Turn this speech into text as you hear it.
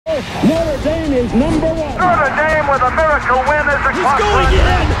Dame is number one. Notre Dame with a miracle win as a He's going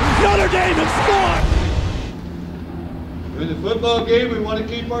in. Notre Dame has scored. In the football game, we want to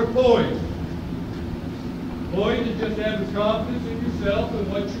keep our poise. Poise is just having confidence in yourself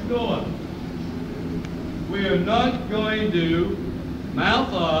and what you're doing. We are not going to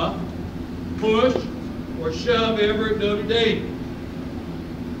mouth off, push, or shove ever at Notre Dame.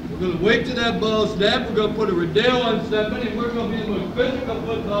 We're going to wait till that ball snap. We're going to put a Riddell on something, and we're going to be the most physical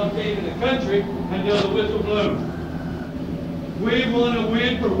football team in the country until the whistle blows. We want to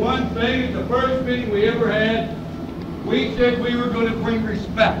win for one thing. It's the first meeting we ever had. We said we were going to bring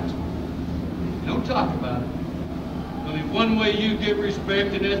respect. Don't talk about it. Only one way you get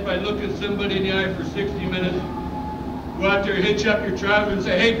respect, and that's by looking somebody in the eye for 60 minutes. Go out there, hitch up your trousers and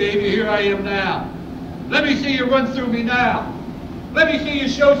say, hey, baby, here I am now. Let me see you run through me now. Let me see you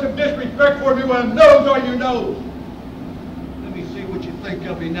show some disrespect for me when a nose on your nose. Let me see what you think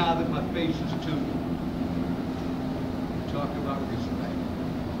of me now that my face is to you. Talk about respect.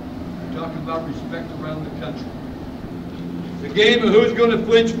 Talk about respect around the country. The game of who's going to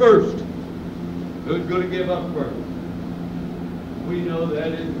flinch first. Who's going to give up first. We know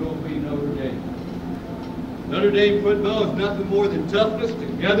that is going to be Notre Dame. Notre Dame football is nothing more than toughness,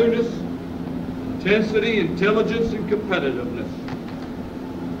 togetherness, intensity, intelligence, and competitiveness.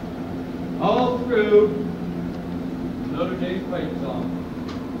 All through Notre Dame fight song.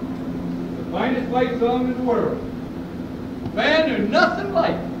 The finest fight song in the world. Man, there's nothing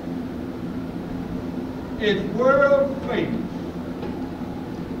like it. It's world famous.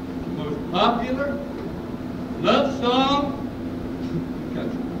 The most popular love song.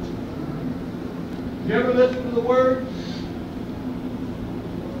 Did you ever listen to the words?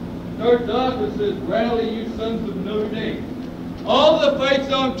 Starts off and says, rally you sons of Notre Dame. All the fight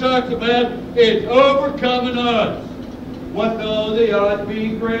song talks about is overcoming odds. What though the odds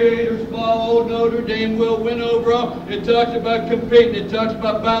be great or small, old Notre Dame will win over all. It talks about competing. It talks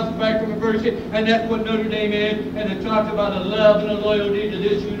about bouncing back from adversity, and that's what Notre Dame is. And it talks about a love and a loyalty to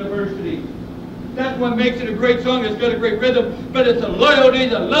this university. That's what makes it a great song. It's got a great rhythm, but it's a loyalty,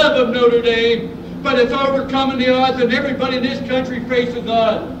 the love of Notre Dame. But it's overcoming the odds, and everybody in this country faces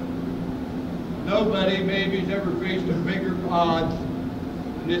odds. Nobody maybe has ever faced a bigger odds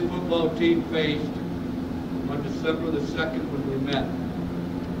than this football team faced on December the 2nd when we met.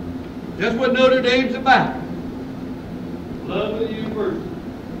 That's what Notre Dame's about. Love of the university.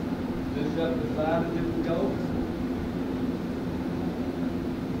 Just up the side and didn't go.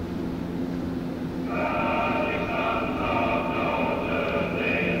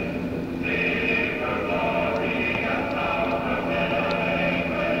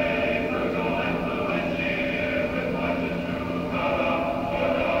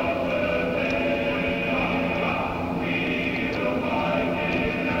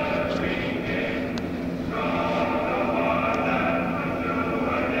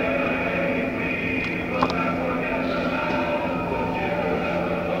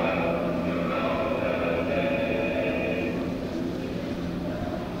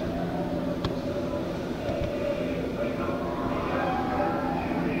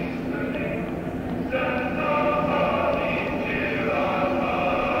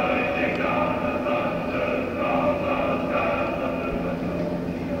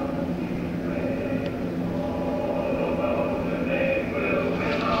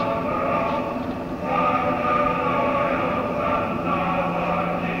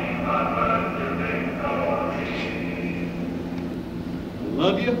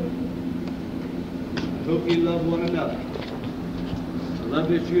 Love you. I hope you love one another. I love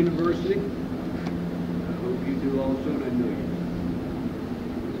this university. I hope you do also, and I know you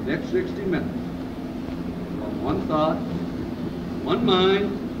do. The next 60 minutes, on one thought, one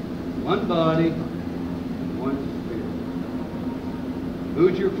mind, one body, one spirit.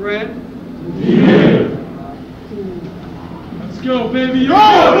 Who's your friend? Yeah. Let's go, baby.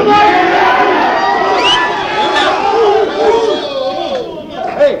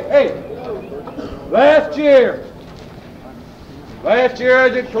 Hey, last year I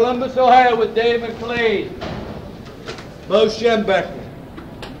was in Columbus, Ohio with Dave McLean. Bo Schembecker.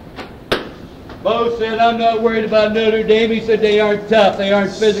 Bo said, I'm not worried about Notre Dame. He said they aren't tough, they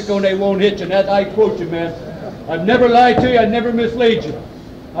aren't physical, and they won't hit you. And that, I quote you, man. I've never lied to you, I've never misled you.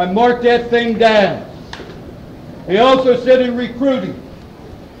 I marked that thing down. He also said in recruiting,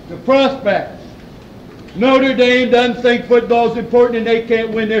 the prospects, Notre Dame doesn't think football's important and they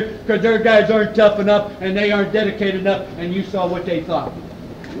can't win there because their guys aren't tough enough and they aren't dedicated enough, and you saw what they thought.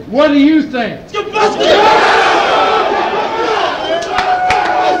 What do you think?